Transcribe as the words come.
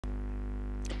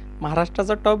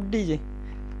महाराष्ट्राचा top DJ.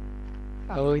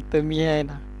 अहो इथं मी आहे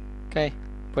ना, काय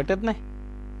पटत नाही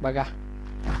बघा.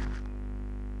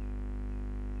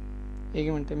 एक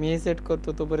मिनिट मी हे सेट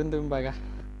करतो, तोपर्यंत तुम्ही बघा.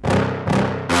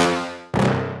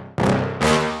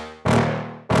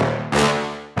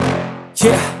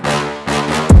 Yeah.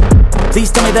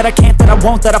 Please tell me that I can't, that I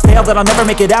won't, that I fail, that I'll never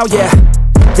make it out, yeah.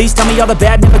 Please tell me all the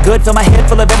bad, never good, fill my head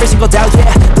full of every single doubt,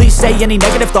 yeah. Please say any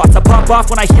negative thoughts, I pop off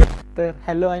when I hear. तर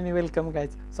hello आणि welcome guys,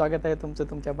 स्वागत आहे तुमचं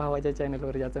तुमच्या भावाच्या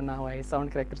चॅनलवर, ज्याचं नाव आहे साऊंड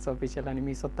क्रॅकर्स ऑफिशियल. आणि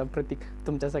मी स्वतः प्रतीक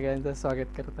तुमच्या सगळ्यांचं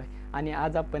स्वागत करत आहे. आणि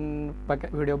आज आपण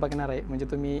व्हिडिओ बघणार आहे, म्हणजे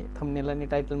तुम्ही थंबनेल आणि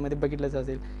टायटलमध्ये बघितलंच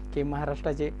असेल की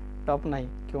महाराष्ट्राचे टॉप नाही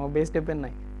किंवा बेस्ट पण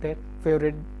नाही, तर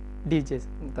फेवरेट डीजेस.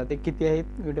 आता ते किती आहेत,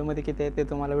 व्हिडिओमध्ये किती आहेत ते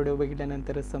तुम्हाला व्हिडिओ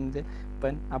बघितल्यानंतरच समजेल.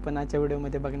 पण आपण आजच्या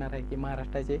व्हिडिओमध्ये बघणार आहे की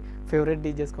महाराष्ट्राचे फेवरेट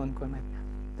डीजेस कोण कोण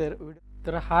आहेत.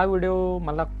 तर हा व्हिडिओ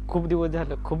मला खूप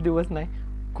दिवस नाही,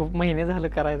 खूप महिने झालं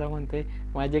करायचा म्हणतोय.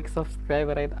 माझे एक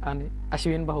सबस्क्रायबर आहेत आणि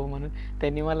अश्विन भाऊ म्हणून,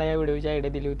 त्यांनी मला या व्हिडिओची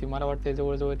आयडिया दिली होती. मला वाटतं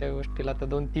जवळजवळ त्या गोष्टीला आता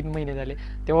 2-3 महिने झाले.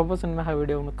 तेव्हापासून मी हा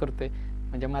व्हिडिओ करतोय.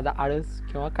 म्हणजे माझा आळस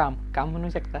किंवा काम म्हणू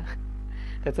शकता.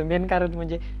 त्याचं मेन कारण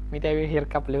म्हणजे मी त्यावेळी हेअर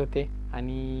कापले होते.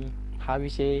 आणि हा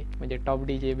विषय म्हणजे top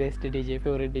DJ, best DJ,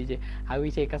 favourite DJ, हा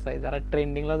विषय कसा आहे, जरा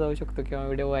ट्रेंडिंगला जाऊ शकतो किंवा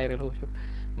व्हिडिओ व्हायरल होऊ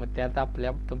शकतो. मग त्यात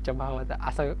तुमच्या भावाचा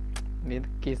असा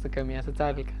केस कमी असं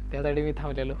चालेल का, त्यासाठी मी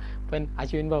थांबलेलो. पण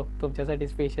अश्विन भाऊ तुमच्यासाठी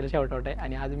स्पेशल शाउटआउट आहे.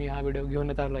 आणि आज मी हा व्हिडिओ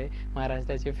घेऊनच आलो आहे,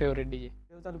 महाराष्ट्राचे फेवरेट डीजे.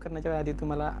 व्हिडिओ चालू करण्याच्या आधी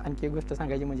तुम्हाला आणखी एक गोष्ट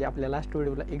सांगायची, म्हणजे आपल्या लास्ट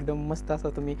व्हिडिओला एकदम मस्त असा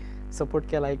तुम्ही सपोर्ट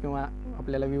केला आहे किंवा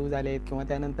आपल्याला व्ह्यूज आले आहेत, किंवा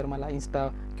त्यानंतर मला इंस्टा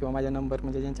किंवा माझा नंबर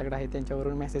म्हणजे ज्यांच्याकडे आहे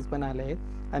त्यांच्यावरून मेसेज पण आले आहेत.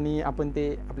 आणि आपण ते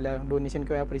आपल्या डोनेशन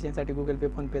किंवा ॲप्रिशिएशनसाठी गुगल पे,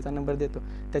 फोनपेचा नंबर देतो,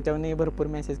 त्याच्यावरही भरपूर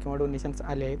मेसेज किंवा डोनेशन्स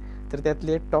आले आहेत. तर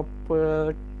त्यातले टॉप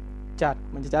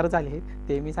 4च आले आहेत,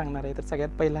 ते मी सांगणार आहे. तर सगळ्यात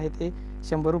पहिलं आहे ते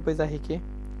 100 रुपयेचं आहे की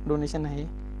डोनेशन आहे.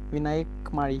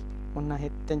 विनायक माळी म्हणून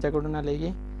आहेत, त्यांच्याकडून आले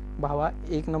की भावा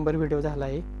 1 नंबर व्हिडिओ झाला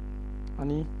आहे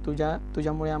आणि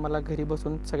तुझ्यामुळे आम्हाला घरी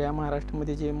बसून सगळ्या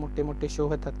महाराष्ट्रामध्ये जे मोठे शो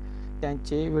होतात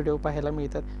त्यांचे व्हिडिओ पाहायला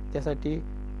मिळतात, त्यासाठी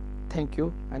थँक्यू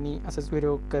आणि असंच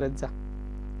व्हिडिओ करत जा.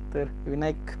 तर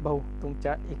विनायक भाऊ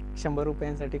तुमच्या 100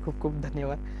 रुपयांसाठी खूप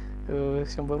धन्यवाद.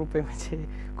 100 रुपये म्हणजे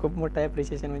खूप मोठं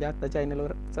ॲप्रिशिएशन. म्हणजे आत्ता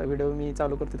चॅनलवरचा व्हिडिओ मी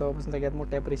चालू करतो तेव्हापासून सगळ्यात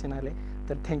मोठं ॲप्रिशिएशन आले.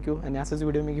 तर थँक्यू. आणि असंच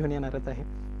व्हिडिओ मी घेऊन येणारच आहे.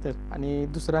 तर आणि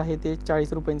दुसरं आहे ते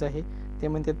 40 रुपयांचं आहे. ते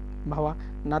म्हणते भावा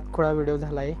नाथखोळा व्हिडिओ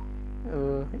झाला आहे,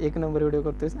 1 नंबर व्हिडिओ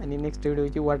करतोस आणि नेक्स्ट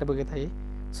व्हिडिओची वाट बघत आहे,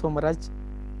 सोमराज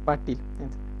पाटील.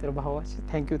 तर भावा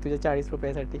थँक्यू तुझ्या 40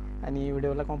 रुपयासाठी आणि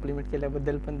व्हिडिओला कॉम्प्लिमेंट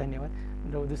केल्याबद्दल पण धन्यवाद.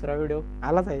 दुसरा व्हिडिओ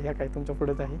आलाच आहे, ह्या काय तुमच्या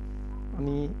पुढंच आहे.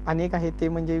 आणि अनेक आहे ते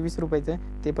म्हणजे 20 रुपयाचं,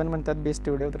 ते पण म्हणतात बेस्ट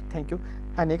व्हिडिओ. तर थँक्यू.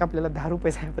 अनेक आपल्याला 10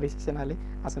 रुपयाचं ॲप्रिशिएशन आले,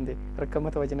 असून ते रक्कम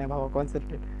महत्त्वाची नाही भावा,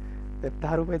 कॉन्सन्ट्रेट. तर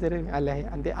 10 रुपये तरी आले आहे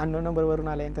आणि ते अननोन नंबरवरून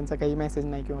आले आणि त्यांचा काही मेसेज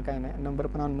नाही किंवा काय नाही, नंबर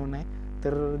पण अननोन आहे.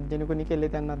 तर ज्याने कोणी केले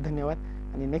त्यांना धन्यवाद.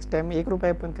 आणि नेक्स्ट टाईम 1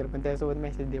 रुपया पण कर, पण त्यासोबत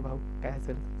मेसेज दे भाऊ, काय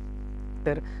असेल.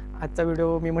 तर आजचा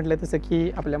व्हिडिओ मी म्हटलं तसं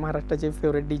की आपल्या महाराष्ट्राचे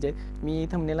फेवरेट डीजे आहेत. मी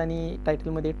थंबनेल आणि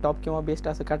टायटलमध्ये टॉप किंवा बेस्ट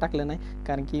असं का टाकलं नाही,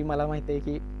 कारण की मला माहिती आहे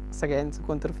की सगळ्यांचं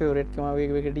कोणतं फेवरेट किंवा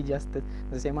वेगवेगळे डीजे असतात.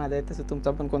 जसे माझं आहे तसं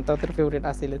तुमचा पण कोणता तर फेवरेट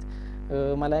असेलच.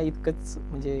 मला इतकंच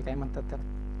म्हणजे काय म्हणतात तर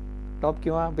टॉप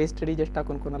किंवा बेस्ट डीजेस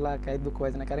टाकून कोणाला काय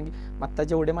दुखवायचं नाही, कारण की आत्ता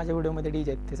जेवढे माझ्या व्हिडिओमध्ये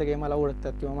डीजे आहेत ते सगळे मला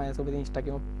ओळखतात किंवा माझ्यासोबत इंस्टा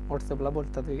किंवा व्हॉट्सअपला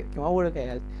बोलतात वगैरे किंवा ओळख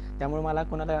आहे. त्यामुळे मला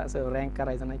कोणाला असं रँक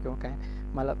करायचं नाही किंवा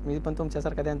काय. मी पण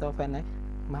तुमच्यासारखा त्यांचा फॅन नाही.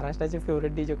 महाराष्ट्राचे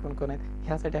फेवरेट डीजे कोण आहेत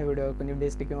ह्यासाठी हा व्हिडिओ, कोणी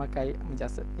बेस्ट किंवा काय म्हणजे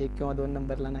असं 1 किंवा 2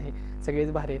 नंबरला नाही,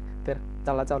 सगळेच भारी आहेत. तर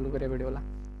चला चालू करूया व्हिडिओला.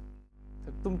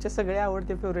 तर तुमचे सगळे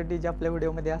आवडते फेवरेट डीजे आपल्या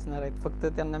व्हिडिओमध्ये असणार आहेत. फक्त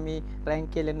त्यांना मी रँक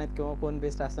केले नाहीत किंवा कोण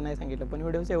बेस्ट असं नाही सांगितलं, पण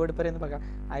व्हिडिओ शेवटपर्यंत बघा.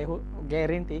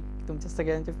 गॅरंटी की तुमच्या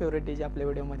सगळ्यांचे फेवरेट डीजे आपल्या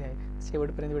व्हिडिओमध्ये आहे.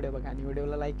 शेवटपर्यंत व्हिडिओ बघा आणि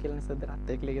व्हिडिओला लाईक केलं नसेल तर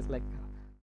आत्ता एक लगेच लाईक करा.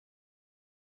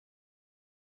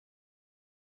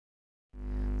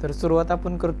 तर सुरुवात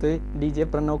आपण करतोय डीजे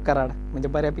प्रणव कराड, म्हणजे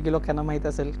बऱ्यापैकी लोकांना माहीत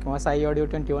असेल, किंवा साई ऑडिओ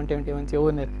 2121चे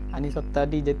ओनर आणि स्वतः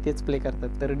डीजे तेच प्ले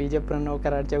करतात. तर डीजे प्रणव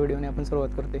कराडच्या व्हिडिओने आपण सुरुवात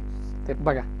करतोय. तर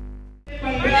बघा.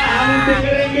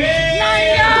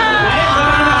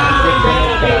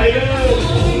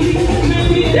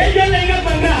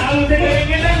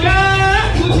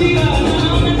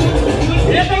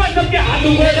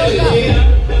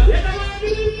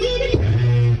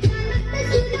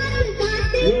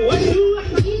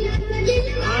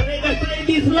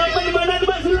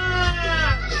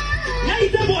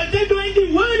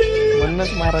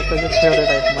 म्हणूनच महाराष्ट्राचे फेवरेट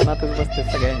आहेत, मनातच बसते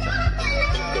सगळ्यांच्या.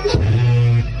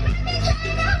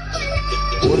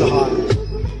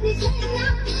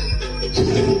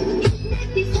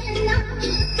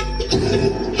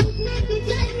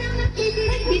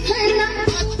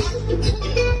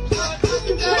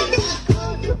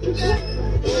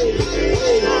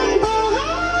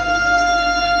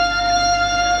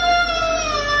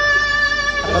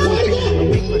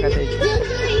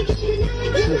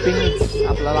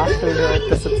 आपला लास्ट व्हिडिओ आहे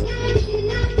तसंच.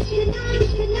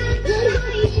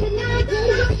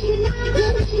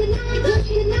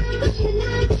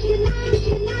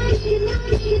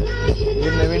 हे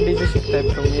नवीन डीजे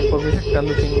शिकतायत तुम्ही बघू शकता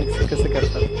लुकिंग मिक्स कसं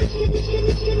करतात.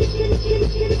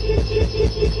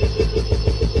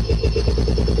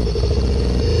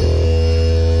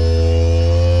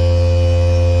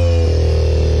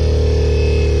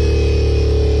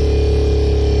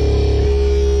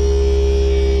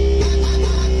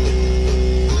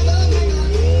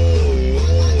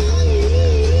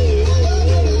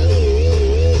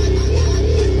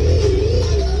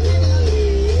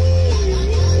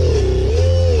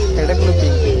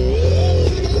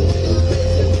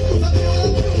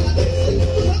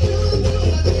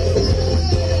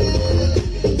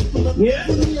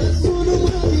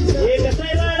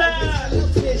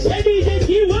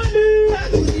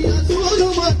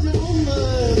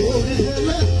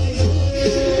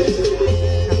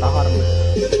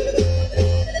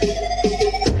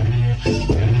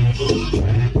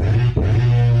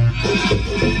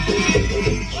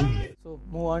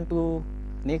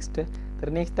 नेक्स्ट तर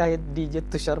नेक्स्ट आहे डीजे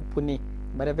तुषार पुणे.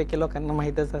 बऱ्यापैकी लोकांना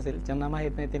माहीतच असेल, ज्यांना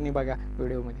माहीत नाही त्यांनी बघा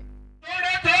व्हिडिओमध्ये.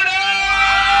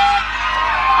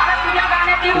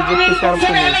 डीजे तुषार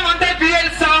पुणे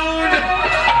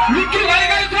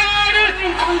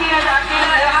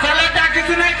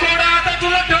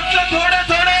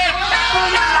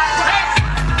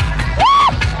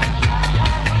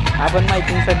आपण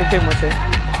माहितीसाठी फेमस आहे.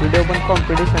 व्हिडिओ पण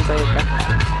कॉम्पिटिशनचा आहे का.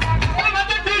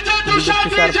 डीजे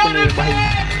तुषार पुणे भाई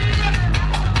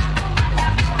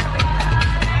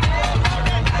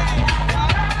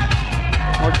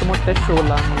मोठमोठ्या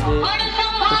शोला म्हणजे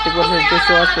प्रत्येक वर्षाचे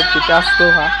शो असतात तिथे असतो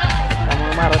हा.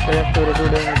 त्यामुळे महाराष्ट्राच्या फेवरेट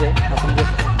व्हिडिओमध्ये आपण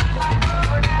बघतो.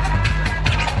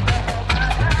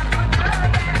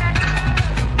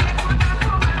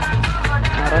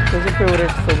 महाराष्ट्राचे फेवरेट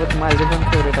सोबत माझे पण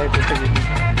फेवरेट आहे ते सगळे.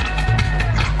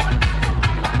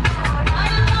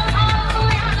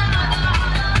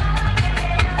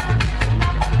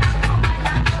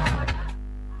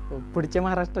 पुढचे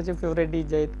महाराष्ट्राचे फेवरेट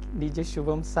डीजे आहेत डीजे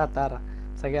शुभम सातारा.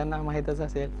 सगळ्यांना माहीतच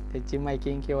असेल त्याची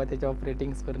मायकिंग किंवा त्याच्या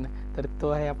ऑपरेटिंग्सवरनं. तर तो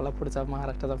आहे आपला पुढचा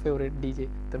महाराष्ट्राचा फेवरेट डीजे.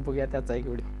 तर बघूया त्याचा एक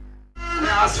व्हिडिओ.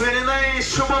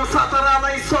 शुभम सातारा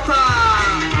भाई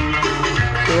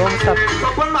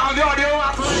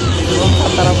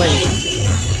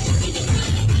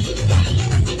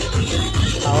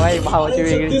हवाय भावाची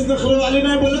वेगळी.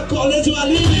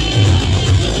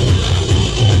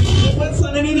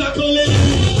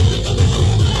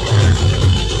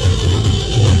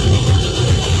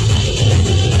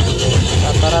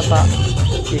 साताराचा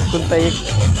एकुलता एक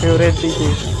favourite DJ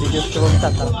DJ Shubham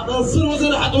Satara.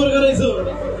 सर्वजण हात वर करायचं.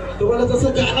 तुम्हाला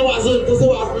जसं गाणं वाजल तसं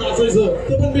नाचायचं.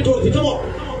 ते पण मी ठेवते. कम ऑन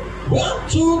 1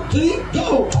 2 3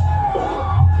 गो.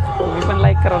 तुम्ही पण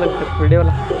लाईक करावं लागतं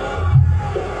व्हिडिओला.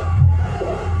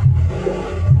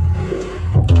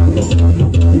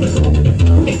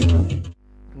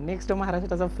 नेक्स्ट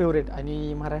महाराष्ट्राचा फेवरेट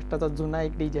आणि महाराष्ट्राचा जुना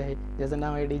एक डीजे आहे ज्याचं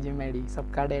नाव आहे डीजे मॅडी.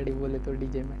 सबका डॅडी बोले तो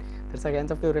डीजे मॅडी. तर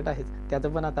सगळ्यांचा फेवरेट आहेच. त्याचं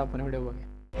पण आता आपण व्हिडिओ बघूया.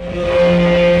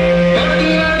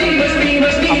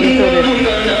 आपलं फेवरेट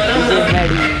डीजे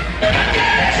मॅडी.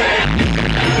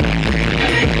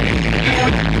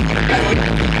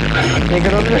 एक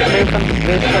रोज भेटले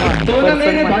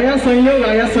पण भाया संयोग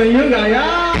आया संयोग आया.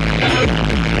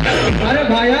 अरे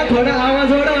भाया थोडा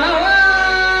आवाज ओढा.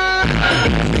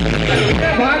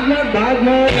 भाग मत भाग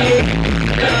मत.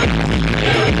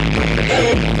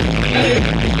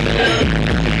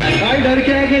 भाई डर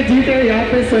के आगे जीत है यहाँ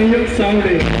पे संयोग साउंड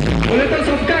है. बोले तो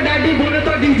सबका डैडी बोले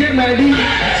तो डीजे मैडी.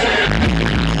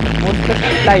 मोस्ट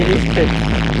स्टाइलिश है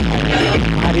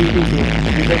भारी डीजे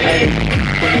डीजे मैडी.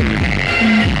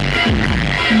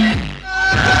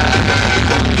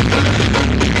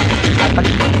 आता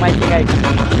माहिती काय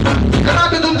करा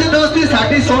की तुमच्या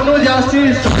दोस्तीसाठी सोनू जास्ती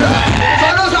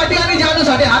सोनूसाठी आणि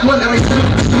जानूसाठी हात वर करायचं.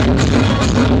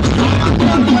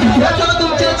 याचं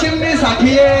तुमच्या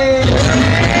चिमणीसाठी आहे.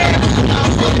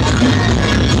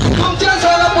 तुमच्या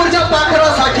सोलापूरच्या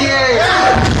पाखरासाठी आहे.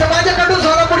 माझ्याकडून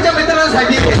सोलापूरच्या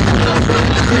मित्रांसाठी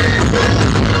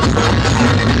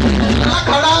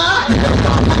खडा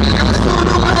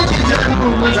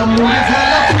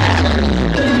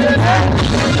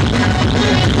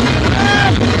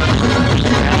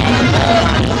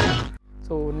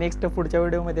नेक्स्ट पुढच्या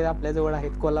व्हिडिओमध्ये आपल्याजवळ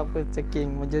आहेत कोल्हापूरचे किंग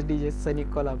म्हणजे डीजे सनी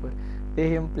कोल्हापूर. ते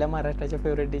हे आपल्या महाराष्ट्राच्या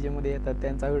फेवरेट डीजे मध्ये येतात.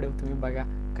 त्यांचा व्हिडिओ तुम्ही बघा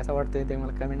कसा वाटतोय ते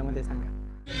मला कमेंटमध्ये सांगा.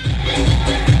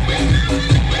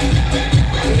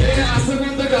 असं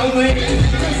कोणतं गाव नाही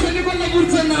सनी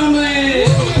कोल्हापूरचं नाव आहे.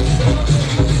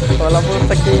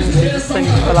 कोल्हापूरचा किंग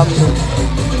सनी कोल्हापूर.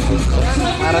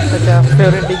 महाराष्ट्राच्या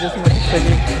फेवरेट डीजेस मध्ये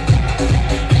सगळे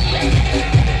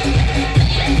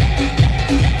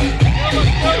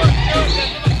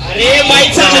अरे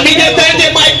माईकचा हमी देतोय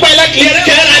ते माईक पहिला क्लिअर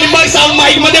कर आणि मग साऊंड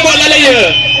माईक मध्ये बोलायला ये.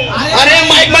 अरे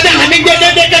माईक मध्ये हमी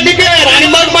देतोय ते कधी कर आणि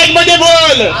मग माईक मध्ये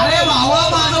बोल.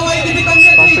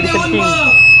 Competition king.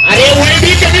 अरे वय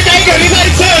बी कमी काय घरी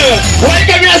जायचं वय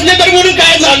कमी असले तर म्हणून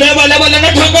काय झालं मला मला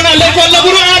ठोकून आलं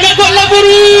कोल्हापूर आलं कोल्हापूर.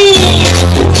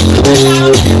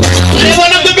 अरे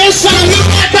मला तुम्ही सांगू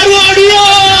म्हातारू ऑडिओ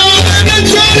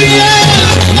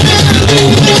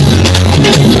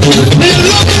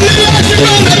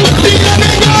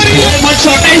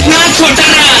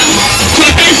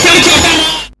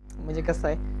म्हणजे कसं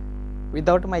आहे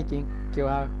विदाऊट मायकिंग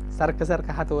किंवा सारखं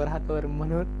सारखं हातवर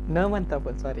म्हणून न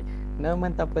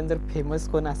म्हणता पण जर फेमस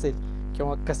कोण असेल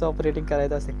किंवा कसं ऑपरेटिंग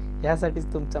करायचं असेल यासाठीच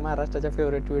तुमचा महाराष्ट्राच्या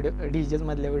फेवरेट व्हिडिओ डीजेस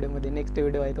मधल्या व्हिडिओमध्ये नेक्स्ट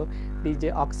व्हिडिओ आहे तो डीजे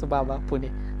ऑक्स बाबा पुणे.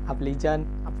 आपली जान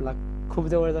आपला खूप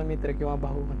जवळचा मित्र किंवा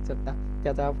भाऊ म्हणू शकता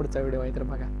त्याचा पुढचा व्हिडिओ आहे तर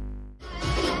बघा.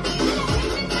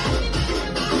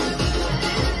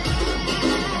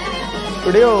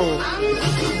 Video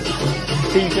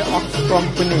DJ ox from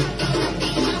Pune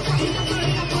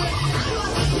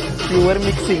pure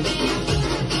mixing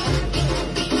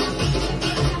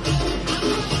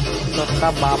स्वतः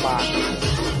बाबा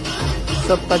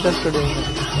स्वतःच्या स्टुडिओ.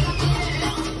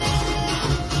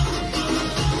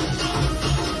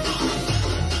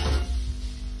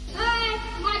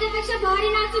 माझ्यापेक्षा भारी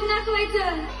नाचून दाखवायचं.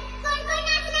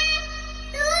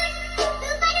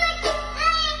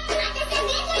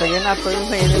 सगळे नाचून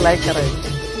सगळे लाईक करायचं.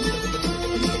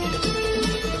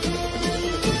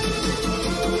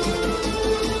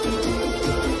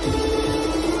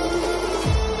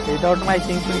 विदाउट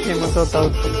मायकिंग पण फेमस होता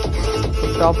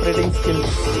फक्त ऑपरेटिंग स्किल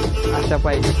अशा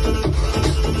पाहिजे.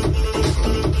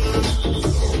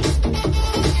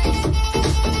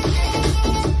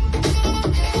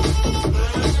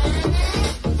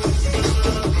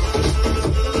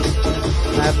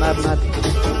 नाद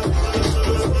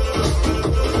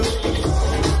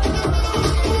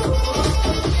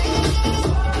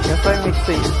कसं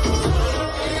मिक्सिंग.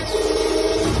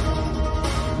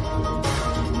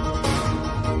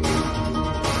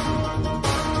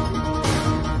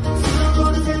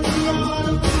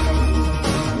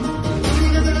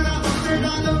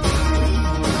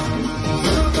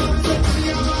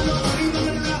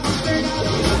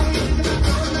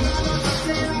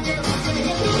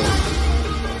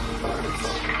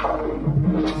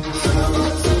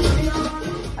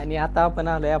 आणि आता आपण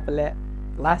आलोय आपल्या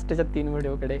लास्टच्या 3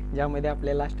 व्हिडिओकडे ज्यामध्ये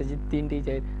आपल्या लास्टचे 3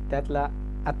 डीजे आहेत. त्यातला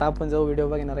आता आपण जो व्हिडिओ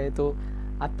बघणार आहे तो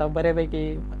आता बऱ्यापैकी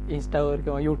इंस्टावर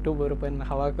किंवा यूट्यूबवर पण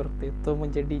हवा करते तो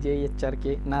म्हणजे DJ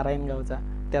HRK नारायणगावचा.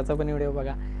 त्याचा पण व्हिडिओ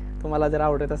बघा. तुम्हाला जर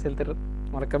आवडत असेल तर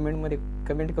मला कमेंटमध्ये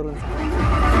कमेंट करून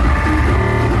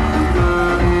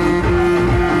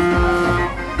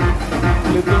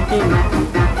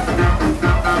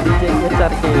DJ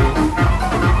HRK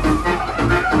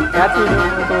त्याच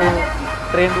व्हिडिओमध्ये तो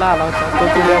ट्रेंडला आला होता तो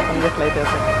व्हिडिओ आपण घेतलाय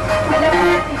त्यासाठी.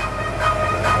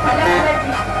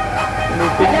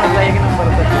 लुपिंगमधला 1 नंबर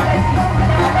होता.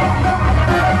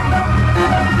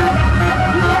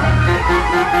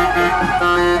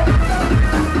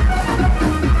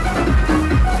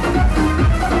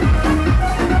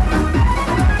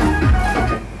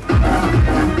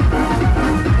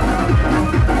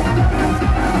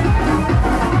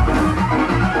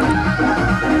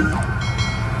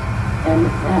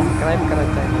 सबस्क्राईब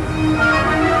करायचं आहे.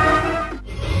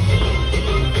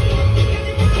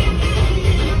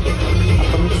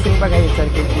 आपण मिक्सिंग बघायचं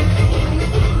सारखी.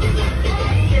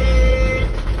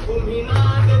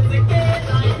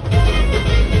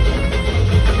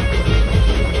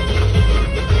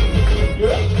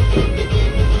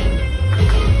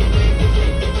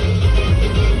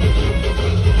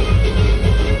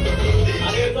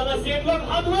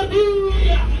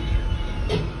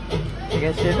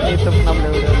 पण आपल्या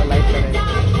व्हिडिओला लाईक करायचं.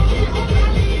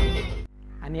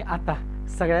 आणि आता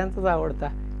सगळ्यांचाच आवडता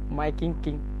मायकिंग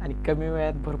किंग आणि कमी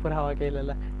वेळात भरपूर हवा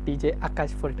केलेला DJ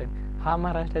आकाश फलटण हा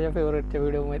महाराष्ट्राच्या फेवरेटच्या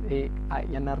व्हिडिओमध्ये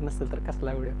येणार नसेल तर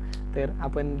कसला व्हिडिओ. तर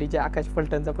आपण DJ आकाश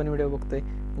फलटणचा पण व्हिडिओ बघतोय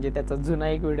म्हणजे त्याचा जुना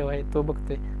एक व्हिडिओ आहे तो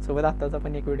बघतोय सोबत आताचा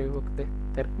पण एक व्हिडिओ बघतोय.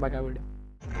 तर बघा video.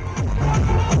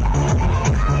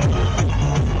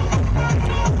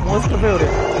 Most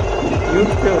favourite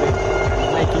youth favourite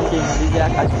मायकिंग king DJ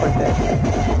आकाश फलटण.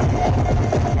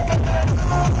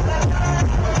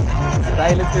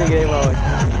 स्टाईलच वेगळी आहे बाबा.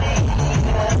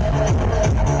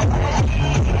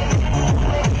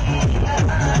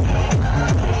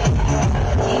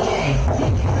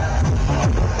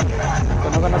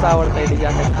 कोणाकोणाचं आवडतं आहे DJ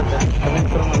आकाश फलटण कमेंट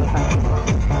करून मला सांगा.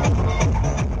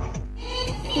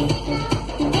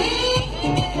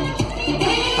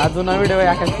 जुना व्हिडिओ आहे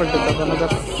आकाश पलटणचा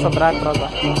 2017-18चा.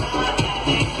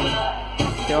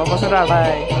 तेव्हापासून राडा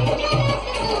आहे.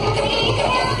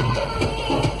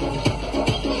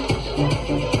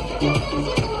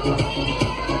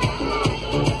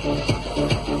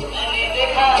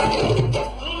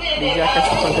 DJ Akash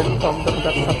Phaltan from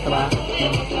 2017.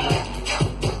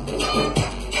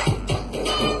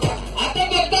 आता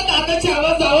फक्त काकाची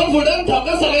आवाज जाऊन बुडून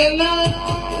ठोका सगळ्यांना.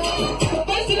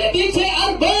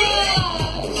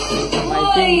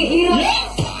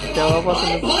 तेव्हापासून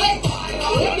हे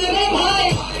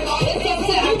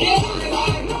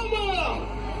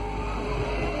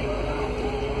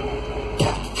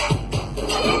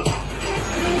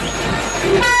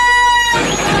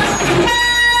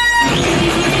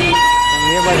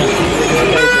बघा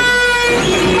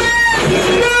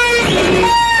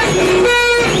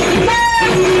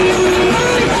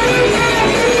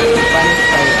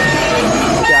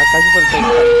आकाश पलटण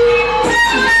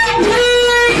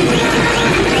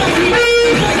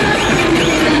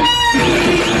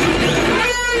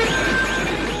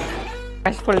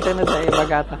आकाश पलटणच आहे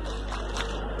बघा. आता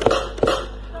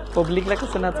पब्लिकला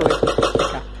कसं नाचवायचं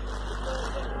का.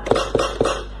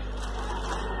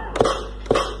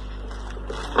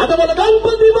 आता बोला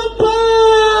गणपती बाप्पा.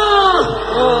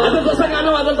 आता जसं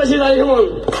गाणं वाजत तशी जाईल मग.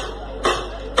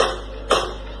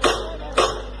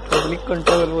 पब्लिक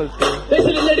कंट्रोल बोलते.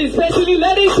 Specially ladies, specially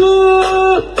ladies.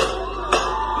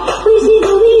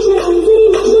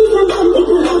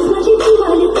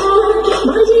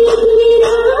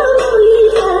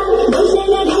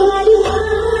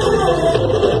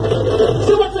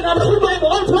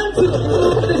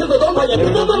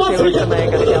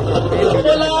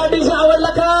 आवडला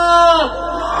का.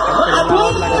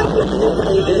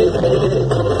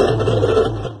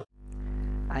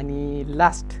 आणि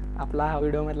लास्ट आपला हा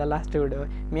व्हिडिओमधला लास्ट व्हिडिओ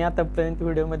आहे. मी आतापर्यंत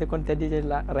व्हिडिओमध्ये कोणत्या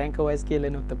डीजेला रँक वाईज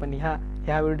केलं नव्हतं, पण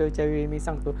ह्या व्हिडिओच्या वेळी मी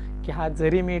सांगतो की हा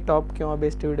जरी मी टॉप किंवा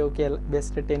बेस्ट 10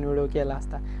 व्हिडिओ केला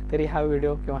असता तरी हा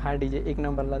व्हिडिओ किंवा हा डीजे 1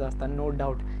 नंबरलाच असता, नो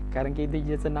डाऊट. कारण की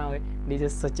डीजेचं नाव आहे डीजे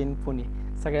सचिन पुणे.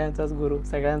 सगळ्यांचाच गुरु,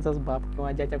 सगळ्यांचाच बाप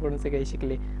किंवा ज्याच्याकडून सगळे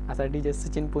शिकले असा डीजे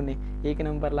सचिन पुणे 1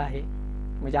 नंबरला आहे.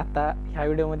 म्हणजे आता ह्या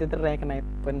व्हिडिओमध्ये तर रँक नाहीत,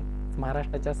 पण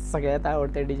महाराष्ट्राच्या सगळ्यात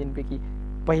आवडत्या डीजेंपैकी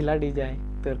पहिला डीजे आहे.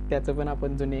 तर त्याचं पण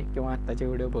आपण जुने किंवा आत्ताचे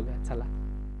व्हिडिओ बघूया. चला.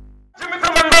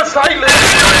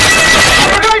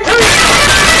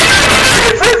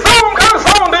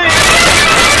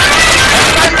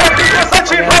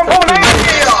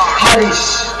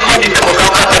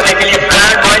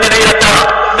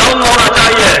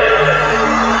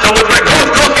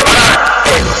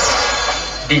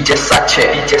 DJ Sache,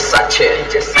 DJ Sache,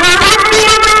 DJ Sache.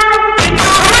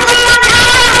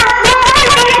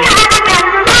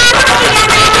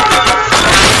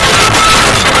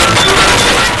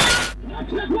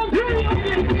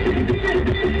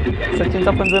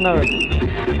 सचिनचा पण जुना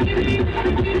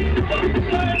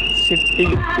शिफ्टी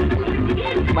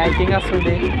बायकिंग असू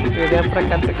दे, वेगळ्या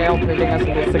प्रकारचं काय ऑपरेटिंग असू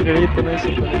दे, सगळे इथून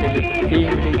शिकवून गेले. Team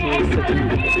DJ Sachin.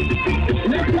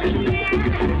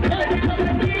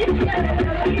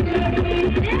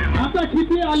 आता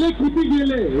किती आले किती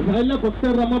गेले राहिलं फक्त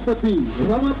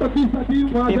रमापतीसाठी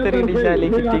तरी डीजे आले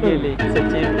किती गेले.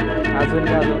 सचिन अजून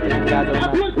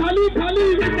गाजवणार. खाली खाली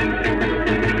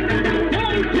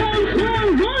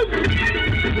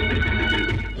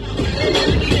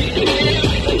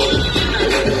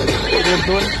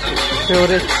 2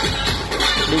 फेवरेट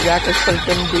डीजे आकाश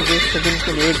पलटण डीजे सचिन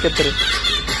पुणे एकत्र.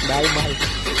 Bye bye.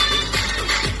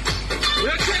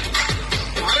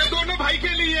 अरे दोनों भाई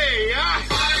के लिए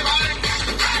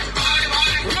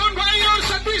रोहन भाई और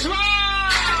सतीश भाई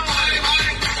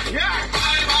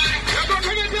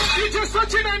डीजे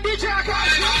सचिन आणि डीजे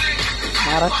आकाश.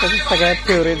 महाराष्ट्राचे सगळ्यात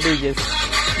फेवरेट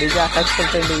डीजे आकाश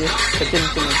पलटण DJ Sachin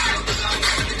Pune.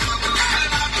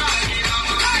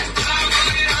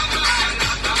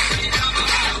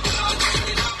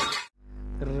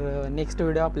 Next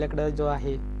video आपल्याकडं जो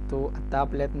आहे तो आत्ता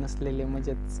आपल्यात नसलेले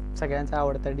म्हणजे सगळ्यांचा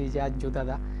आवडता डीजे अज्जू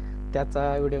दादा, त्याचा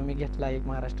व्हिडिओ मी घेतला एक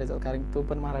महाराष्ट्राचा. कारण तो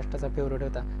पण महाराष्ट्राचा फेवरेट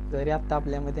होता. जरी आत्ता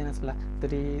आपल्यामध्ये नसला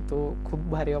तरी तो खूप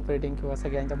भारी ऑपरेटिंग किंवा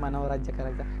सगळ्यांच्या मनावर राज्य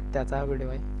करायचा, त्याचा हा व्हिडिओ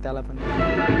आहे. त्याला पण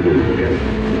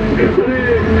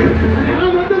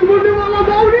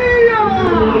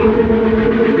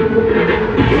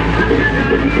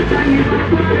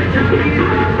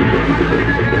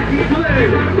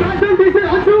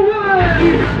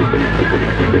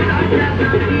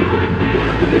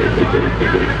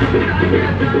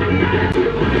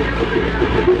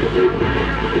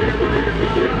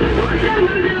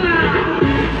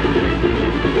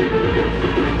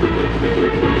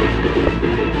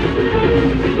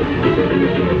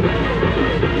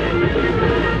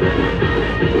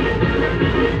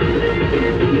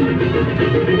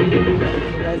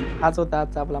हाच होता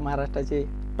आजचा आपला महाराष्ट्राचे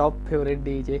टॉप फेवरेट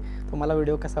DJ. तुम्हाला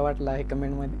व्हिडिओ कसा वाटला हे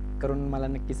कमेंटमध्ये करून मला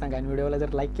नक्की सांगा. आणि व्हिडिओला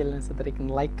जर लाईक केलं नसेल तर एक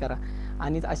लाईक करा.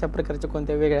 आणि अशा प्रकारचे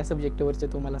कोणत्या वेगळ्या सब्जेक्टवरचे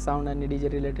तुम्हाला साऊंड आणि DJ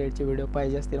रिलेटेडचे व्हिडिओ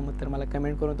पाहिजे असतील मग तर मला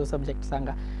कमेंट करून तो सब्जेक्ट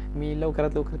सांगा. मी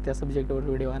लवकरात लवकर त्या सब्जेक्टवर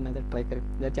व्हिडिओ आणण्याचा ट्राय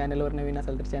करेन. जर चॅनलवर नवीन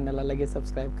असेल तर चॅनलला लगेच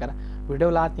सबस्क्राईब करा.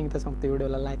 व्हिडिओला आत निघता सांगतो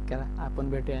व्हिडिओला लाईक करा. आपण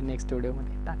भेटूया नेक्स्ट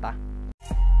व्हिडिओमध्ये. टाटा.